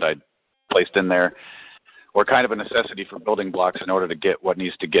things that I placed in there were kind of a necessity for building blocks in order to get what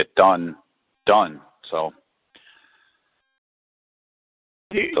needs to get done. So.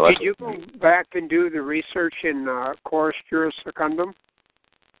 Did you go back and do the research in Corpus Juris Secundum?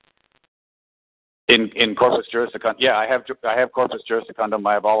 In Corpus Juris Secundum, yeah, I have Corpus Juris Secundum.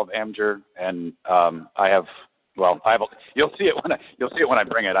 I have all of Amger, and you'll see it when I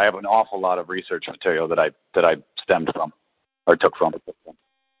bring it. I have an awful lot of research material that I stemmed from or took from.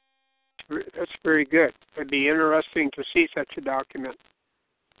 That's very good. It'd be interesting to see such a document.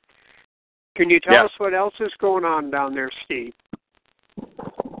 Can you tell us what else is going on down there, Steve?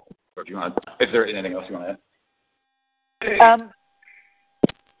 Or is there anything else you want to add?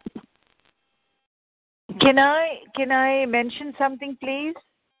 Can I mention something, please?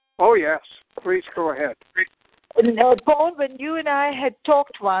 Oh, yes. Please go ahead. Paul, when you and I had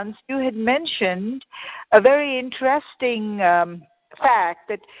talked once, you had mentioned a very interesting fact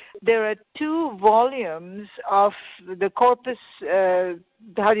that there are 2 volumes of the Corpus,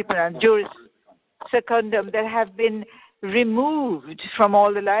 Juris Secundum that have been removed from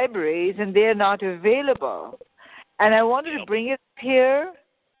all the libraries and they are not available. And I wanted to bring it here.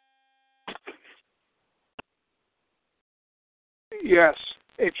 Yes.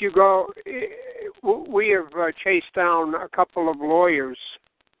 If you go, we have chased down a couple of lawyers'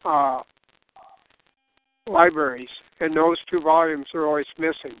 libraries, and those 2 volumes are always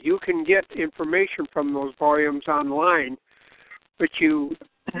missing. You can get information from those volumes online, but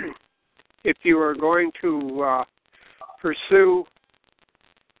if you are going to pursue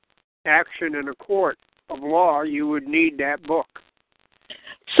action in a court of law, you would need that book.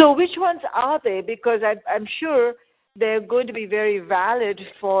 So which ones are they? Because I'm sure they're going to be very valid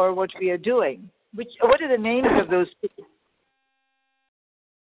for what we are doing. What are the names of those people?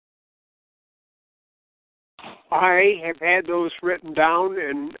 I have had those written down,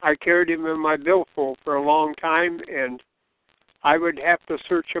 and I carried them in my billfold for a long time, and I would have to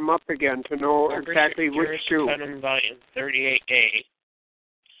search them up again to know exactly which 2. Volume 38A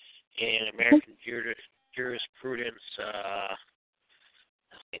and American Jurisprudence.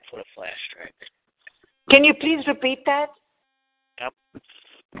 Put a flash drive. Can you please repeat that? Yep.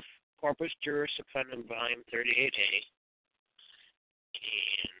 Corpus Juris Secundum, Volume 38A,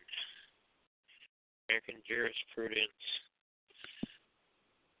 and American Jurisprudence.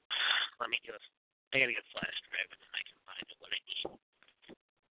 I gotta get a flash drive and then I can find it when I need.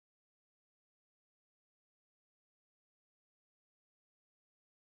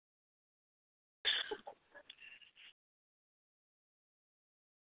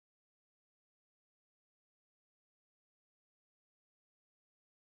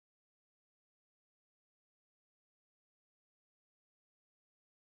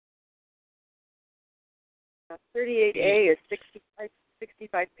 Uh, 38A is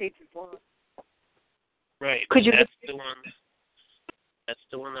 65 pages long. Right. Could you? That's the one. That's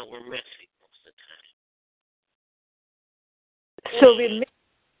the one that we're missing most of the time. So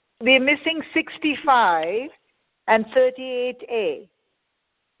we're missing 65 and 38A.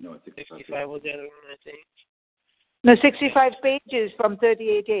 No, it's 65 was the other one, I think. No, 65 pages from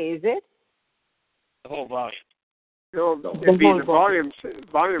 38A, is it? The whole volume. No, it'd be the volume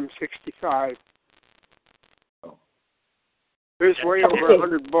 65. Oh. There's way over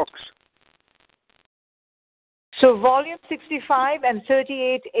 100 books. So volume 65 and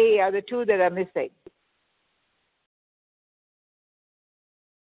 38A are the 2 that are missing.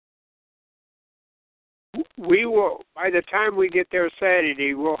 We will, by the time we get there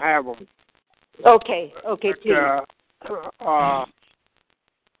Saturday, we'll have them. Okay, please.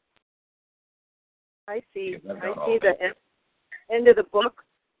 I see the end of the book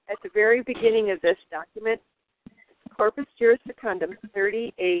at the very beginning of this document. Corpus Juris Secundum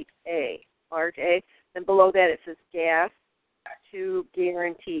 38A, large A. Then below that it says gas to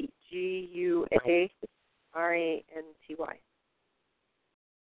guarantee, GUARANTY.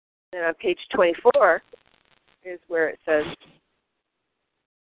 Then on page 24 is where it says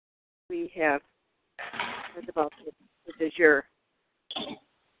we have, it's about the de jure.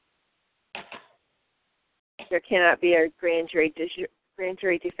 There cannot be a grand jury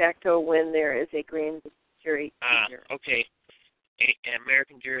de facto when there is a grand jury de jure. Okay.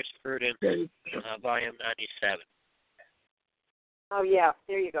 American Jurisprudence, Volume 97. Oh yeah,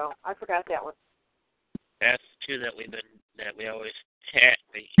 there you go. I forgot that one. That's 2 that we always had.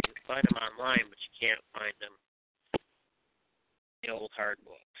 You can find them online, but you can't find them in the old hard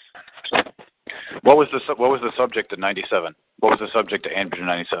books. What was the subject of 97? What was the subject of Andrew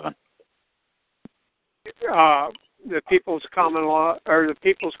 97? The People's Common Law, or the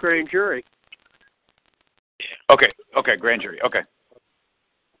People's Grand Jury. Okay, grand jury. Okay.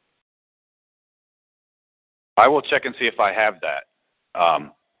 I will check and see if I have that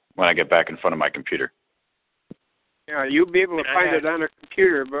when I get back in front of my computer. Yeah, you'll be able to find it on a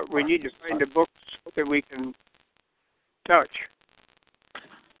computer, but we need to find the books that we can touch.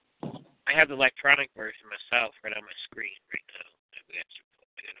 I have the electronic version myself right on my screen right now. I got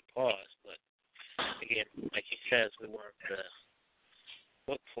to pause, but again, like he says, we want the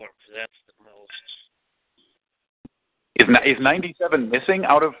book form because that's the most. Is 97 missing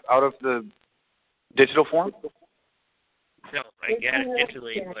out of the digital form? No, I got it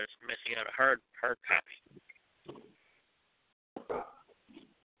digitally, but it's missing out a hard copy.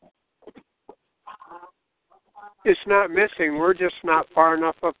 It's not missing. We're just not far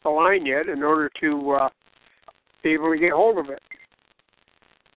enough up the line yet in order to be able to get hold of it.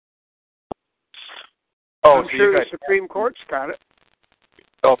 I'm sure the Supreme Court's got it.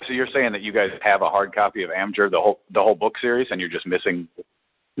 Oh, so you're saying that you guys have a hard copy of Amjur, the whole book series, and you're just missing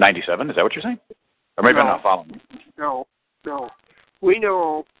 97? Is that what you're saying? Or maybe I'm not following. No. We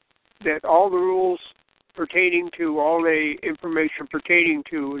know that all the rules pertaining to all the information pertaining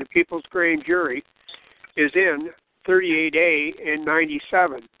to the People's Grand Jury is in 38A and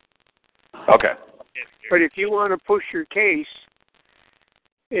 97. Okay. But if you want to push your case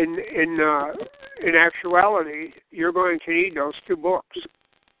in actuality, you're going to need those two books.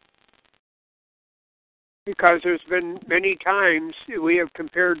 Because there's been many times we have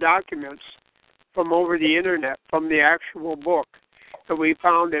compared documents from over the internet, from the actual book, that we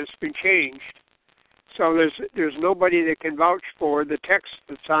found has been changed. So there's nobody that can vouch for the text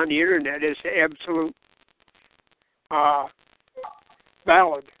that's on the internet is absolute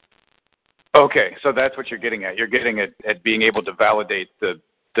valid. Okay, so that's what you're getting at. You're getting at being able to validate the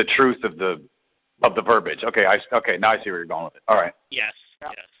truth of the verbiage. Okay, now I see where you're going with it. All right. Yes. Yeah.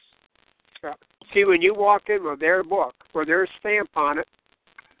 Yeah. See, when you walk in with their book, with their stamp on it,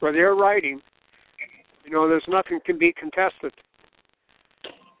 with their writing, there's nothing can be contested.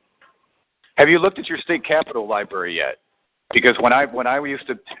 Have you looked at your state capitol library yet? Because when I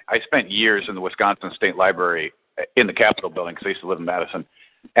spent years in the Wisconsin State Library in the Capitol building because I used to live in Madison,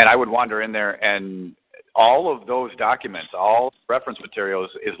 and I would wander in there, and all of those documents, all reference materials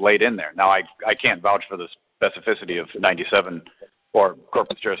is laid in there. Now, I can't vouch for the specificity of 97 or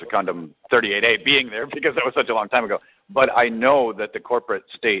Corpus Juris Secundum 38A being there because that was such a long time ago. But I know that the corporate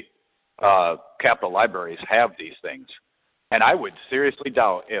state capitol libraries have these things, and I would seriously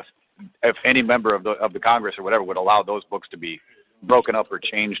doubt if any member of the Congress or whatever would allow those books to be broken up or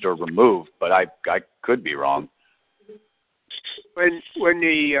changed or removed. But I could be wrong. When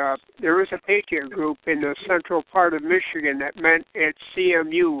there was a patriot group in the central part of Michigan that met at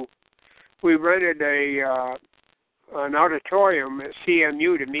CMU, we rented an auditorium at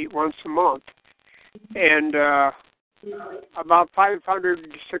CMU to meet once a month, and about 500 to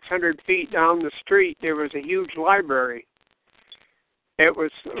 600 feet down the street there was a huge library. It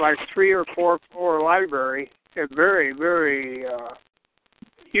was like 3 or 4 floor library, a very, very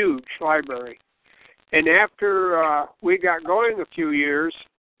huge library. And after we got going a few years,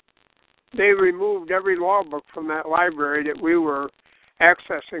 they removed every law book from that library that we were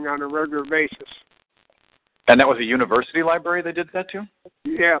accessing on a regular basis. And that was a university library they did that to?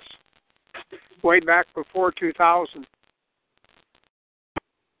 Yes. Way back before 2000.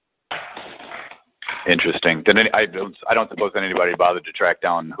 Interesting. I don't suppose anybody bothered to track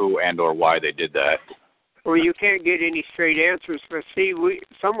down who and or why they did that. Well, you can't get any straight answers. But see,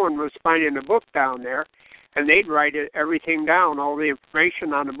 someone was finding a book down there, and they'd write everything down, all the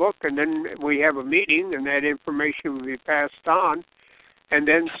information on the book, and then we have a meeting, and that information would be passed on. And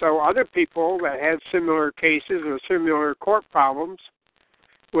then so other people that had similar cases or similar court problems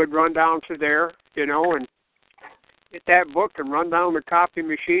would run down to there, and get that book and run down the copy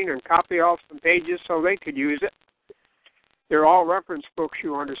machine and copy off some pages so they could use it. They're all reference books,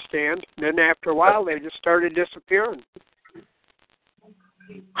 you understand. And then after a while, they just started disappearing.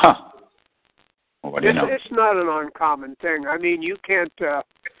 Huh. Well, what do you know? It's not an uncommon thing. I mean, you can't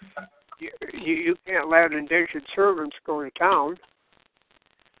you can't let indentured servants go to town.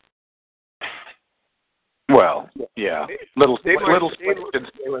 Well, yeah. Little they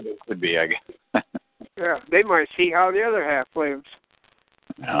could be, I guess. Yeah, they might see how the other half lives.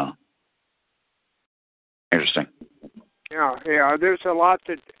 Yeah. Interesting. Yeah. There's a lot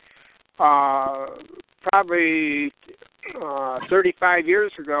that probably 35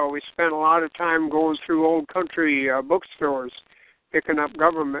 years ago we spent a lot of time going through old country bookstores, picking up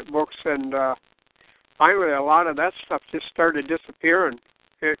government books, and finally a lot of that stuff just started disappearing.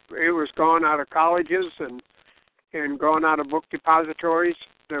 It was gone out of colleges and gone out of book depositories.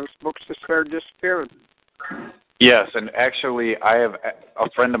 Those books just started disappearing. Yes, and actually I have a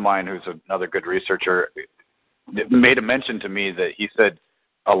friend of mine who's another good researcher made a mention to me that he said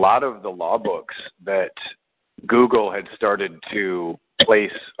a lot of the law books that Google had started to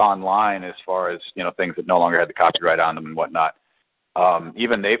place online as far as, things that no longer had the copyright on them and whatnot,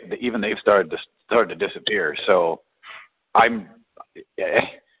 even they've started to disappear. So that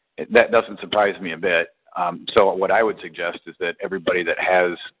doesn't surprise me a bit. So what I would suggest is that everybody that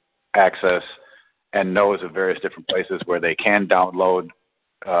has access and knows of various different places where they can download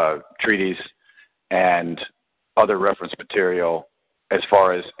treaties and other reference material as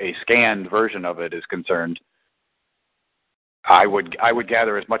far as a scanned version of it is concerned, I would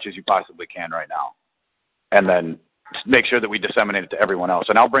gather as much as you possibly can right now, and then make sure that we disseminate it to everyone else.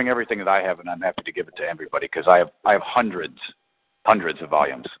 And I'll bring everything that I have, and I'm happy to give it to everybody because I have hundreds of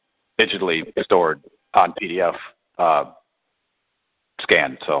volumes digitally stored on PDF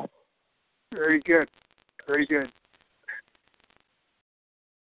scanned. So very good.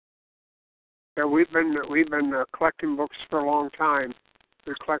 Yeah, we've been collecting books for a long time.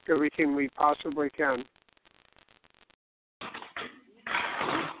 We collect everything we possibly can.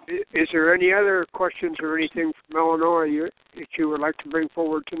 Is there any other questions or anything from Illinois that you would like to bring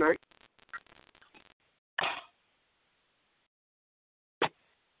forward tonight?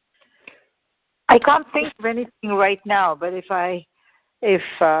 I can't think of anything right now, but if I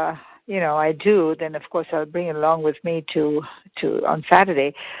do, then of course I'll bring it along with me to on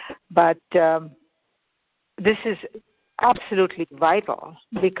Saturday. But this is absolutely vital,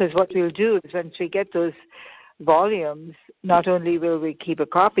 because what we'll do is once we get those volumes, not only will we keep a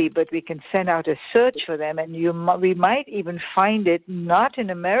copy, but we can send out a search for them, and we might even find it not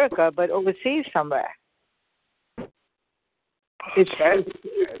in America but overseas somewhere.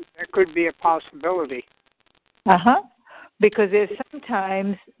 That could be a possibility. Because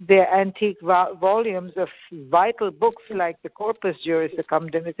sometimes there are antique volumes of vital books like the Corpus Juris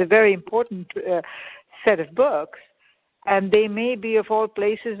Secundum. It's a very important set of books, and they may be of all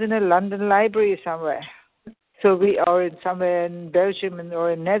places in a London library somewhere. So we are somewhere in Belgium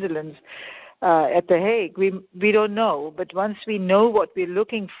or in Netherlands at The Hague. We don't know, but once we know what we're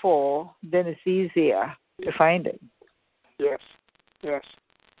looking for, then it's easier to find it. Yes.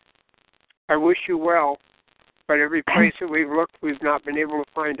 I wish you well, but every place that we've looked, we've not been able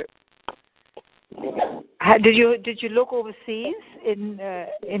to find it. Did you look overseas,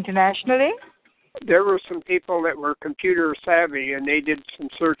 internationally? There were some people that were computer savvy, and they did some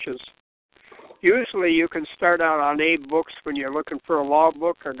searches. Usually you can start out on Abe Books when you're looking for a law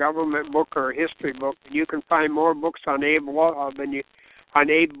book, a government book, or a history book. You can find more books on Abe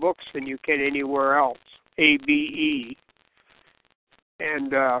Books than you can anywhere else. ABE.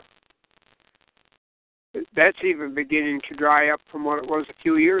 And that's even beginning to dry up from what it was a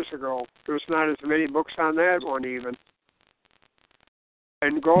few years ago. There's not as many books on that one even.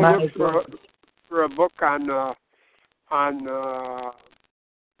 And go look for a book on the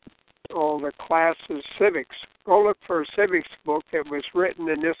classes civics. Go look for a civics book that was written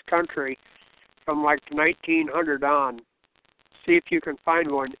in this country from like 1900 on. See if you can find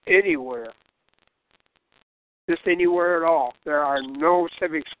one anywhere. Just anywhere at all. There are no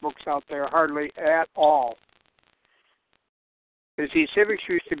civics books out there, hardly at all. You see, civics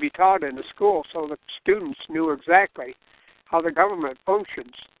used to be taught in the school, so the students knew exactly how the government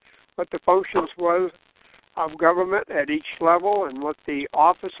functions, what the functions was of government at each level, and what the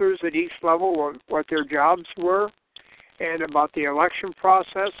officers at each level, what their jobs were, and about the election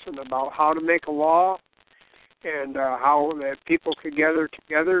process, and about how to make a law, and how that people could gather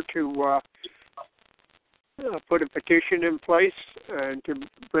together to put a petition in place and to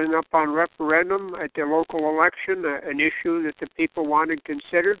bring up on referendum at the local election an issue that the people wanted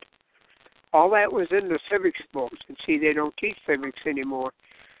considered. All that was in the civics books. And see, they don't teach civics anymore.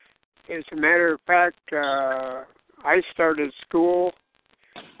 As a matter of fact, I started school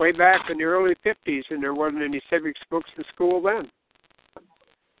way back in the early 50s, and there wasn't any civics books in school then.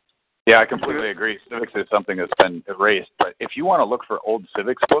 Yeah, I completely agree. Civics is something that's been erased. But if you want to look for old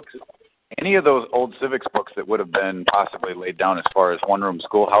civics books, any of those old civics books that would have been possibly laid down as far as one-room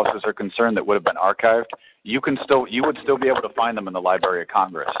schoolhouses are concerned that would have been archived, you would still be able to find them in the Library of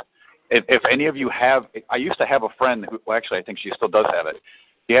Congress. If any of you have, I used to have a friend who, well, actually, I think she still does have it.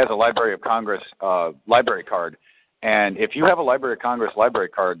 He has a Library of Congress library card, and if you have a Library of Congress library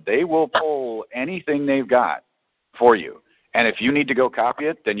card, they will pull anything they've got for you. And if you need to go copy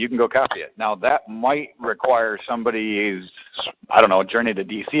it, then you can go copy it. Now, that might require somebody's, journey to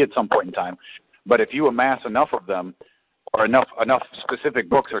D.C. at some point in time. But if you amass enough of them, or enough specific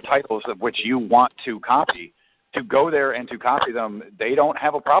books or titles of which you want to copy, to go there and to copy them, they don't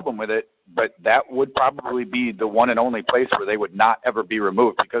have a problem with it. But that would probably be the one and only place where they would not ever be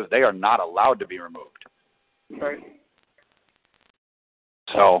removed, because they are not allowed to be removed. Right.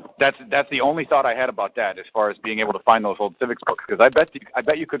 So that's the only thought I had about that, as far as being able to find those old civics books, because I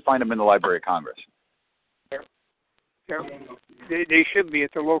bet you could find them in the Library of Congress. Yeah. They should be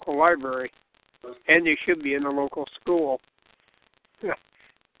at the local library, and they should be in the local school. Yeah.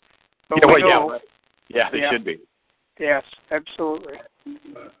 They should be. Yes, absolutely.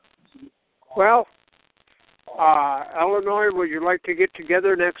 Well, Illinois, would you like to get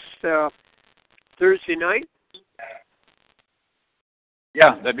together next Thursday night?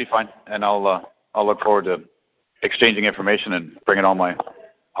 Yeah, that'd be fine, and I'll look forward to exchanging information and bringing all my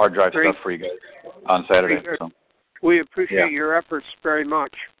hard drive stuff for you guys on Saturday. So. We appreciate your efforts very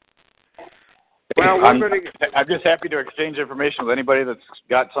much. Well, I'm just happy to exchange information with anybody that's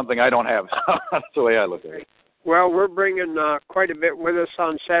got something I don't have. So that's the way I look at it. Well, we're bringing quite a bit with us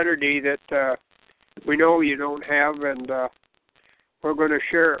on Saturday that we know you don't have, and we're going to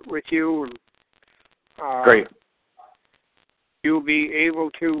share it with you. And, Great. You'll be able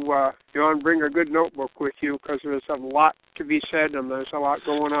to bring a good notebook with you, because there's a lot to be said, and there's a lot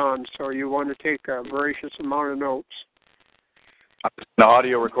going on, so you want to take a voracious amount of notes. I'm just going to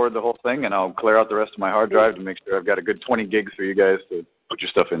audio record the whole thing, and I'll clear out the rest of my hard drive to make sure I've got a good 20 gigs for you guys to put your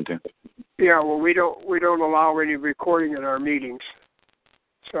stuff into. Yeah, well, we don't allow any recording in our meetings,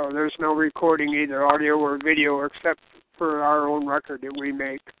 so there's no recording, either audio or video, except for our own record that we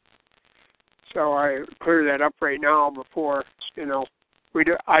make. So I clear that up right now before,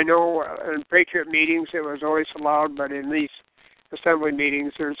 I know in Patriot meetings it was always allowed, but in these assembly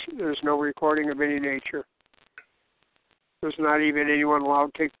meetings there's no recording of any nature. There's not even anyone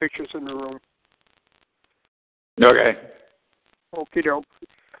allowed to take pictures in the room. Okay. Okie doke.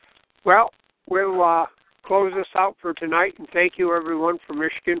 Well, we'll close this out for tonight, and thank you everyone from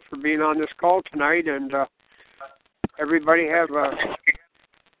Michigan for being on this call tonight, and everybody have a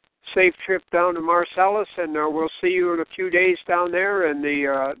safe trip down to Marcellus, and we'll see you in a few days down there, and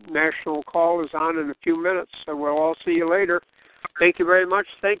the national call is on in a few minutes, so we'll all see you later. Thank you very much.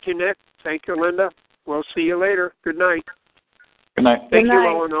 Thank you, Nick. Thank you, Linda. We'll see you later. Good night. Good night. Thank you,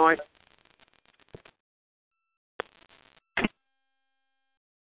 Illinois.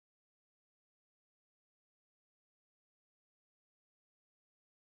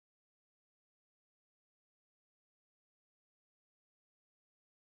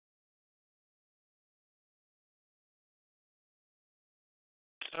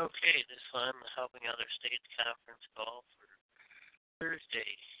 Okay, this time the Helping Other States conference call for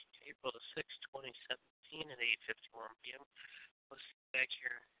Thursday, April the 6th, 2017 at 8:51 p.m. We'll see you back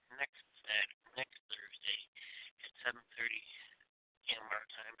here next Thursday at 7:30 p.m. our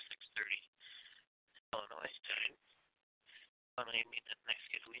time, 6:30 Illinois time. Finally, meet the next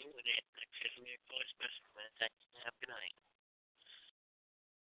scheduled meeting with next scheduled meeting call special. Thanks and have a good night.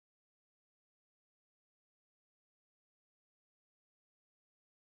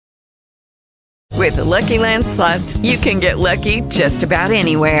 With the Lucky Land Slots, you can get lucky just about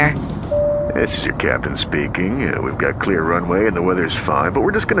anywhere. This is your captain speaking. We've got clear runway and the weather's fine, but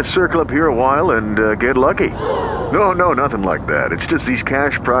we're just going to circle up here a while and get lucky. No, nothing like that. It's just these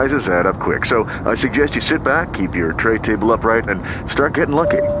cash prizes add up quick. So I suggest you sit back, keep your tray table upright, and start getting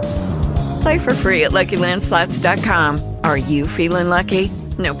lucky. Play for free at LuckyLandSlots.com. Are you feeling lucky?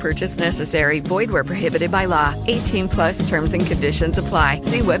 No purchase necessary. Void where prohibited by law. 18+ terms and conditions apply.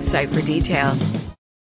 See website for details.